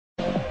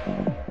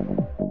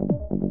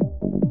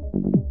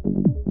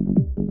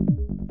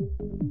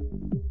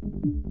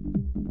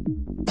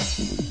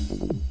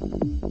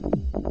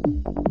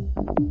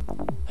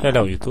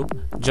Hello YouTube,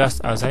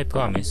 just as I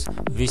promised,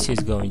 this is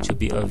going to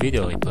be a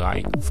video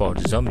reply for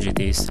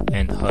Zomgitscriss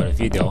and her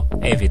video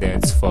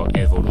Evidence for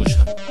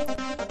Evolution.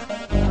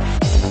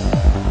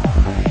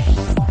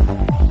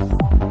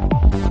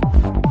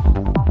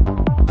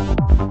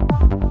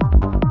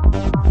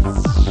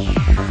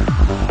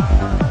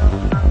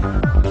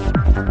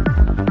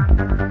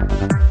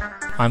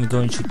 I'm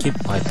going to keep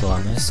my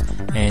promise,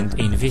 and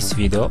in this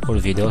video or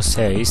video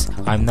series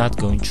I'm not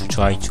going to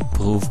try to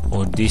prove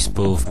or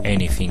disprove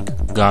anything,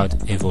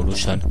 God,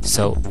 evolution,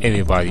 so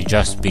everybody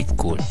just be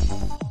cool.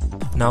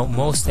 Now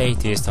most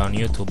atheists on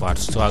YouTube are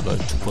struggling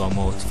to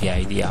promote the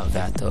idea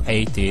that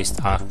atheists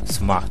are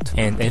smart,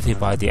 and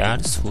everybody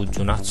else who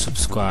do not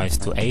subscribe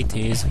to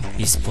atheism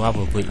is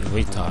probably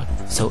retard.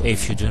 So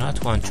if you do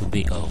not want to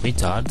be a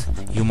retard,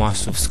 you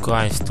must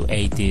subscribe to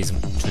atheism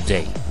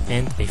today.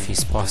 And if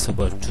it's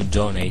possible to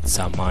donate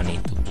some money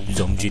to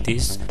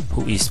Zomgitscriss,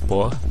 who is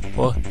poor,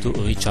 or to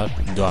Richard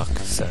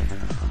Darkson.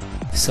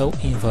 So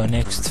in the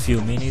next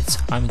few minutes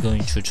I'm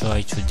going to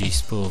try to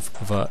disprove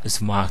the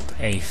smart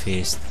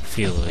atheist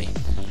theory.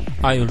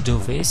 I will do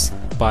this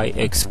by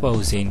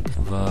exposing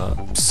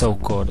the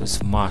so-called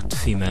smart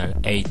female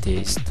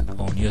atheist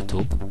on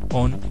YouTube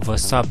on the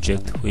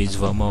subject who is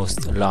the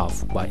most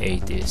loved by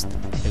atheists,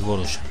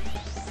 evolution.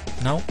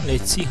 Now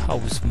let's see how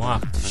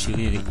smart she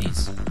really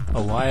is.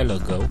 A while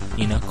ago,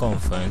 in a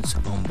conference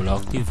on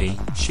Blog TV,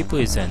 she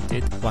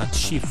presented what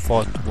she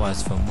thought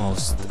was the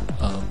most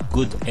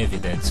good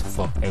evidence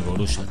for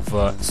evolution,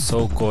 the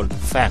so-called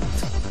fact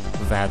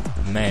that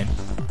men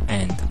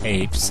and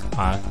apes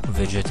are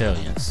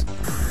vegetarians.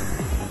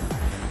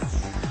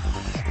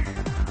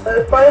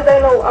 As far as I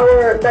know,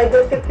 our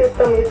digestive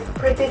system is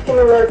pretty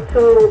similar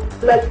to,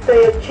 let's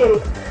say, a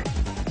chimp.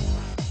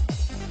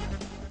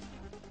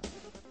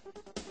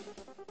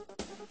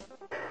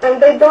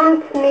 And they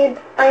don't need,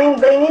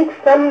 they need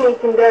some meat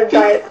in their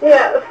diet.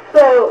 Yeah,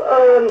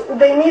 so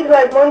they need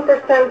like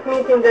 1%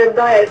 meat in their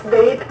diet.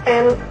 They eat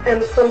ants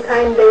and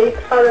sometimes they eat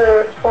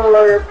other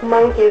smaller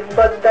monkeys,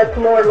 but that's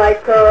more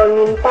like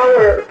an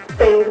power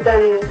thing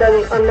than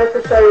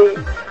unnecessary,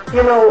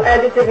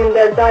 additive in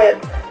their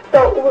diet.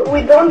 So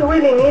we don't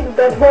really need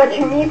that much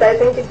meat. I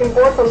think it's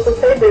important to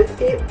say this.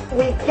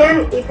 We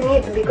can eat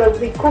meat because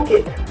we cook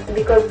it,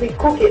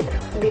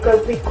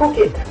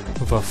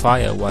 The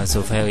fire was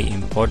a very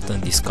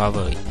important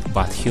discovery,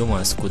 but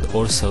humans could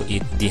also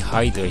eat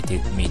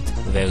dehydrated meat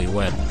very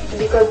well.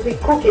 Because we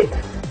cook it,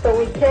 so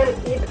we can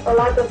eat a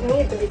lot of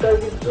meat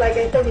because, it's, like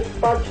I said, it's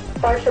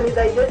partially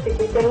digested.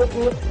 We can eat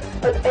meat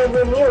at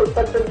every meal,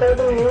 but that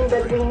doesn't mean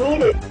that we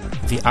need it.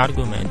 The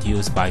argument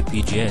used by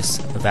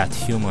PGS that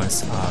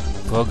humans are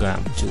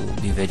programmed to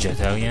be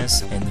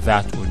vegetarians and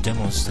that will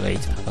demonstrate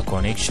a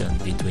connection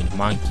between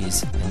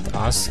monkeys and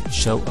us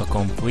show a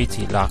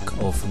complete lack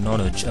of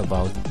knowledge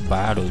about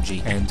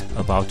biology and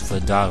about the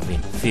Darwin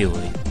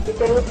theory. We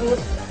can eat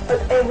meat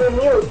at every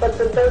meal, but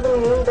that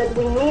doesn't mean that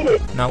we need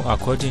it. Now,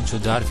 according to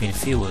Darwin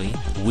theory,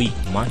 we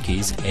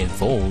monkeys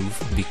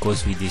evolved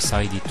because we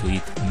decided to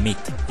eat meat.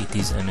 It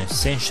is an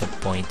essential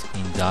point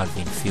in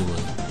Darwin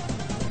theory.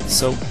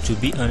 So, to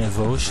be an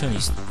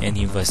evolutionist and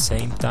in the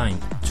same time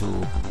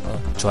to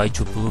try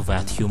to prove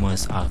that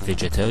humans are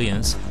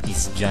vegetarians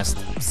is just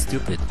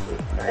stupid.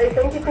 I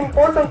think it's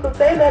important to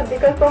say that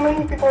because so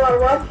many people are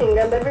watching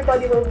and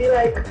everybody will be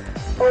like,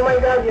 oh my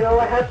god,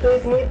 I have to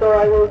eat meat or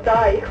I will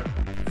die.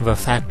 The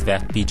fact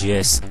that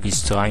PGS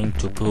is trying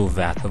to prove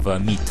that the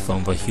meat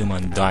from the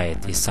human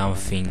diet is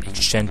something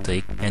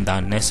eccentric and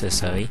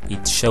unnecessary,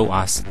 it shows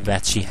us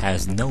that she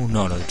has no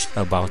knowledge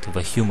about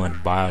the human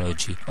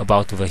biology,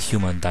 about the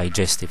human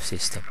digestive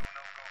system.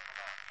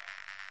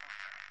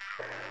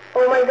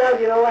 Oh my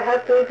god, I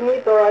have to eat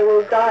meat or I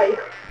will die.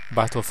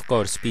 But of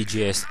course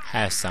PGS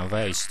has some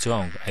very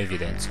strong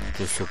evidence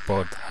to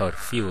support her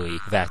theory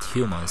that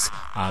humans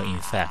are in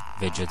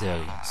fact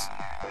vegetarians.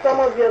 Some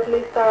of you at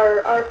least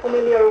are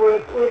familiar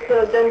with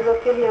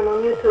Denzophilian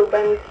on YouTube,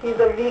 and he's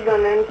a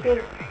vegan and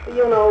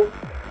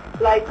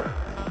he's, like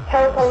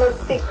health on a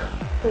stick.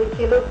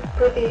 He looks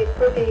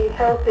pretty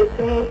healthy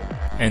to me.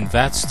 And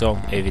that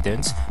strong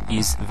evidence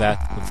is that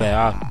there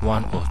are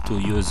 1 or 2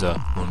 users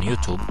on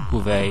YouTube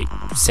who they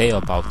say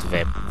about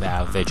them they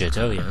are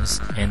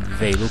vegetarians and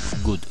they look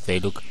good, they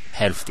look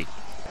healthy.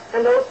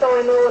 And also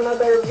I know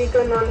another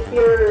vegan on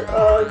here,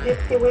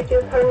 Gypsy Witch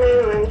is her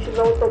name, and she's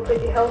also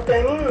pretty healthy.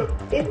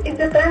 It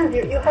depends.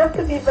 You have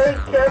to be very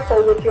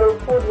careful with your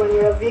food when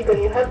you're a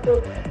vegan. You have to,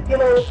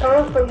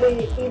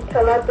 constantly eat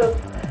a lot of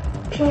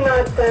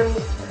peanuts and,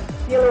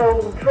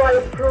 dry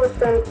fruits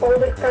and all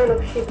this kind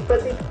of shit,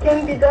 but it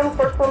can be done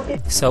for some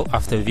people. So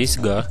after this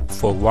girl,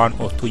 for 1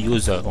 or 2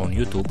 users on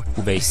YouTube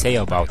who they say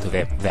about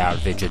them they are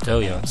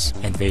vegetarians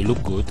and they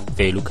look good,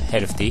 they look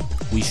healthy,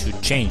 we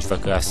should change the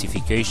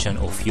classification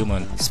of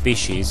human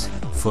species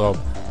from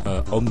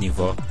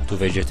omnivore to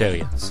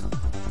vegetarians.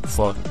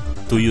 For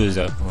 2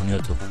 users on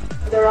YouTube.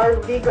 There are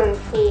vegans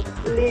who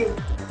live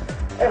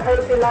a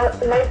healthy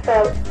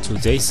lifestyle.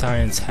 Today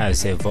science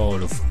has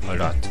evolved a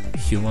lot.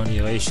 Human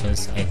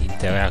relations and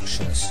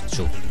interactions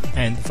too.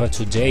 And for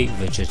today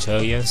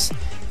vegetarians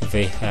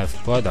They have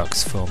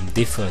products from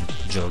different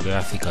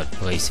geographical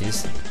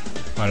places,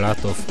 a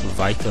lot of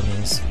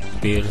vitamins,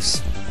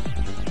 pills.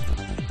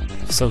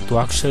 So to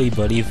actually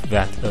believe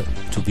that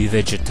to be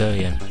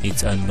vegetarian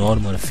it's a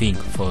normal thing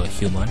for a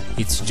human,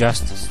 it's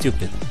just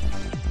stupid.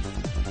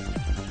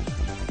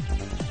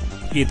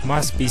 It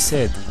must be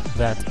said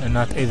that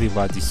not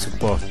everybody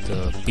supports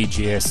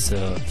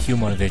PGS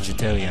human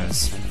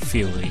vegetarians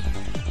theory.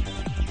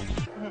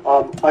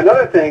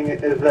 Another thing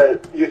is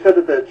that you said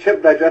that the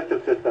chimp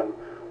digestive system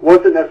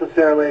wasn't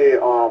necessarily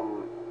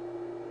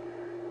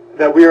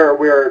that we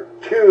are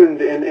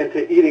tuned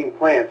into eating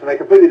plants, and I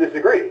completely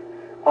disagree.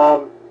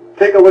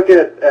 Take a look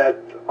at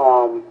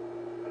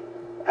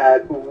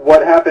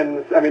what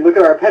happens. I mean, look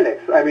at our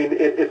appendix. I mean,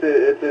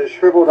 it's a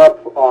shriveled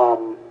up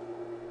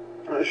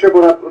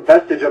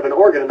vestige of an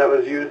organ that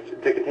was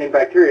used to contain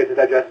bacteria to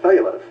digest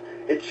cellulose.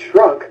 It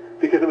shrunk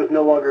because it was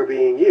no longer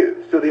being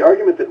used. So the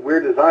argument that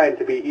we're designed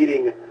to be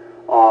eating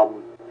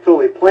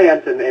solely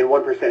plants and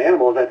 1%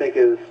 animals, I think,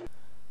 is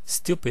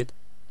stupid.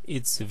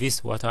 It's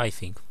this what I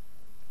think.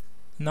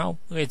 Now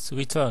let's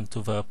return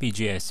to the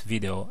PGS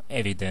video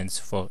evidence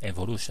for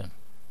evolution.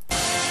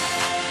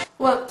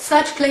 Well,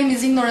 such claim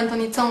is ignorant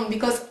on its own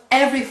because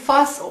every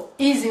fossil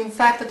is in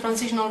fact a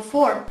transitional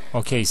form.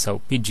 Okay,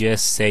 so PGS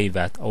say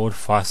that all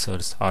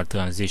fossils are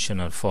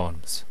transitional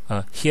forms.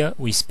 Here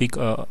we speak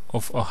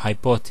of a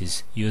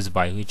hypothesis used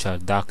by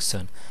Richard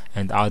Dawkins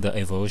and other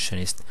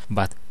evolutionists,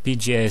 but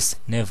PGS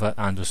never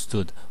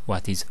understood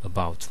what it's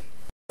about.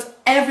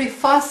 Every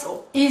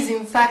fossil is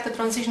in fact a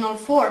transitional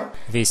form.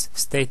 This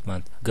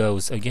statement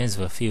goes against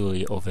the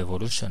theory of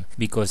evolution,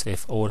 because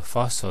if all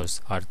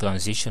fossils are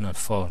transitional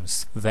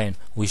forms, then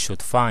we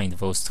should find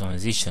those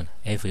transitions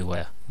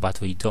everywhere, but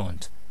we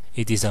don't.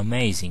 It is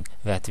amazing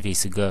that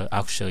this girl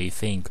actually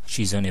thinks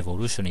she's an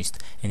evolutionist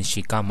and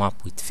she come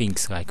up with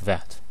things like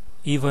that.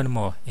 Even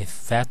more,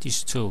 if that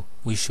is true,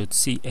 we should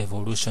see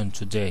evolution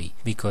today,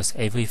 because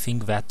everything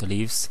that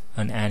lives,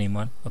 an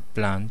animal, a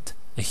plant,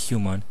 a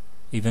human,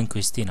 even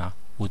Christina,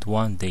 would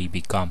one day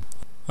become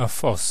a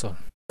fossil.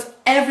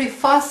 Every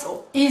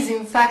fossil is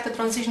in fact a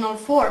transitional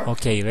form.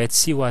 Okay, let's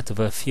see what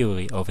the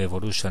theory of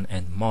evolution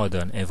and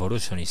modern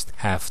evolutionists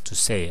have to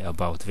say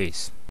about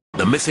this.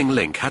 The missing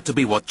link had to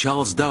be what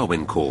Charles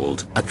Darwin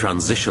called a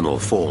transitional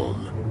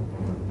form.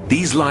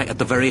 These lie at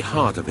the very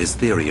heart of his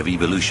theory of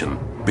evolution,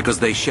 because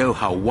they show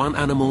how one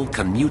animal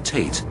can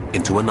mutate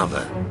into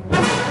another.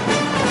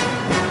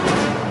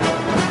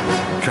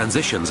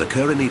 Transitions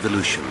occur in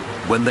evolution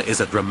when there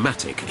is a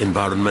dramatic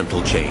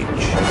environmental change.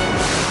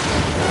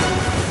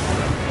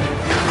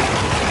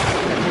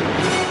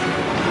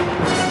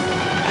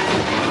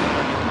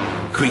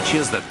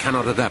 Creatures that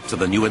cannot adapt to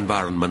the new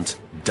environment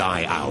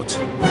die out.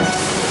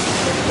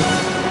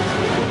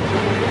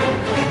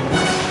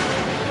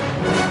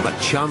 But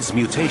chance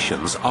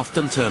mutations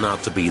often turn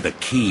out to be the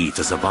key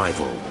to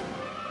survival.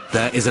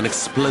 There is an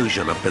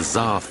explosion of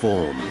bizarre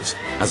forms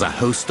as a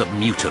host of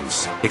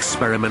mutants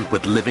experiment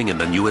with living in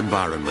the new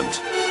environment.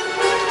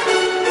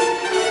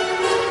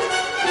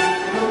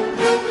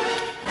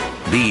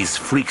 These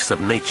freaks of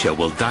nature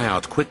will die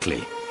out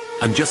quickly,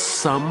 and just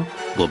some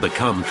will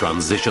become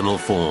transitional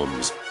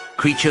forms,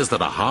 creatures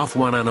that are half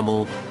one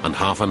animal and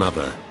half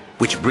another,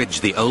 which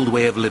bridge the old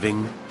way of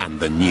living and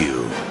the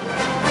new.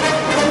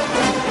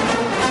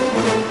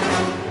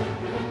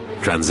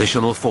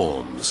 Transitional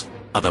forms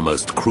are the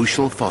most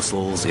crucial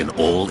fossils in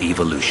all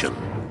evolution.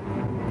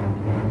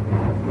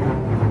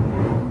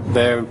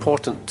 They're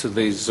important to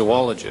the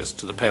zoologists,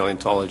 to the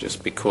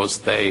paleontologists,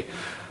 because they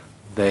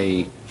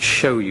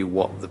show you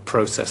what the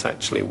process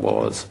actually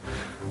was.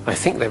 I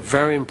think they're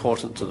very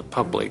important to the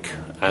public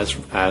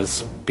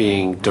as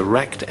being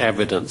direct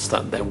evidence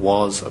that there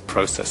was a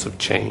process of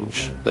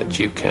change that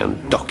you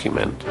can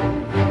document.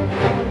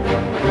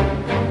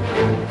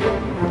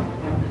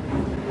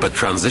 But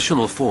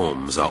transitional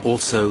forms are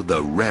also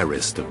the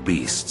rarest of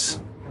beasts.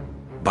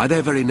 By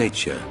their very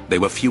nature, they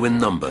were few in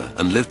number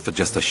and lived for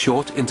just a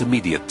short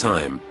intermediate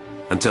time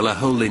until a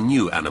wholly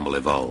new animal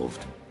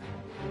evolved.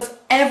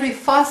 Every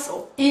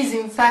fossil is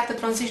in fact a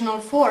transitional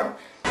form.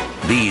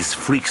 These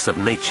freaks of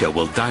nature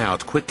will die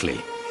out quickly,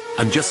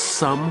 and just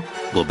some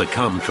will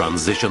become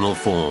transitional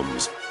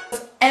forms.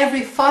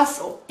 Every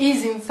fossil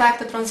is in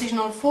fact a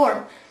transitional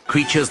form.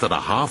 Creatures that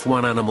are half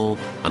one animal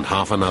and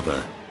half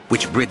another,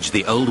 which bridge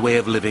the old way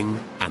of living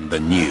and the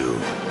new.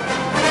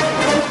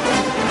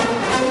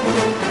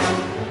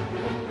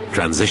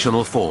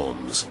 Transitional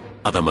forms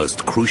are the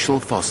most crucial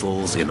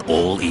fossils in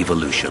all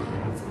evolution.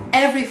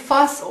 Every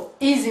fossil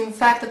is in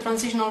fact a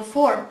transitional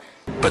form.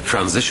 But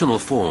transitional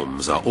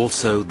forms are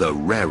also the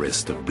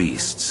rarest of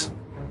beasts.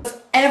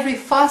 Every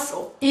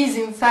fossil is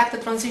in fact a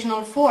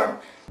transitional form.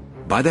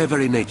 By their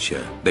very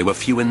nature, they were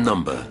few in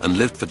number and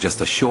lived for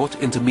just a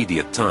short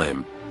intermediate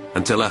time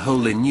until a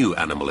wholly new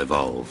animal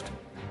evolved.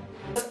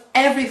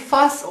 Every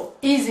fossil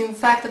is in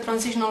fact a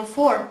transitional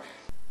form.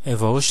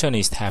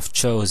 Evolutionists have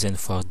chosen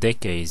for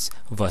decades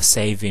the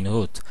saving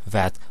route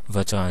that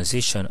the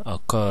transition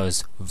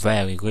occurs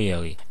very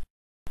rarely,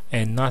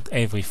 and not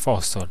every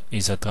fossil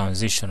is a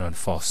transitional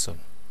fossil.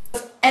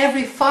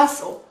 every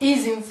fossil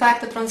is in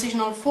fact a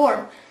transitional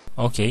form.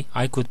 Okay,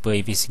 I could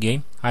play this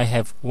game. I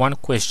have one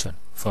question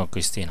for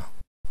Christina.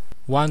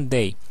 One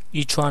day,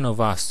 each one of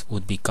us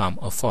would become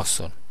a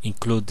fossil,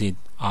 including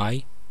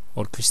I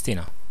or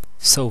Christina.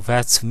 So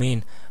that's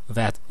mean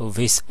that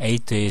this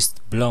atheist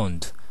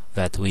blonde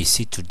that we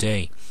see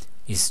today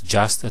is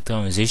just a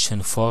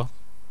transition from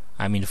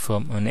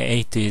an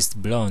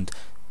atheist blonde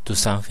to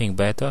something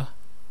better?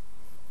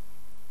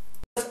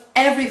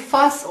 Every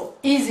fossil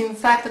is in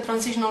fact a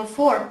transitional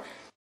form.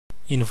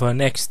 In the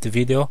next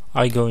video,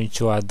 I'm going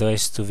to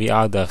address to the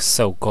other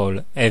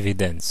so-called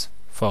evidence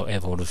for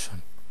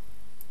evolution.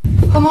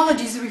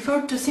 Homologies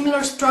refer to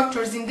similar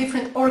structures in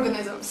different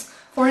organisms.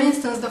 For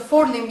instance, the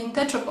forelimb in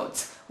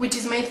tetrapods, which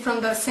is made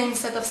from the same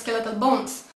set of skeletal bones.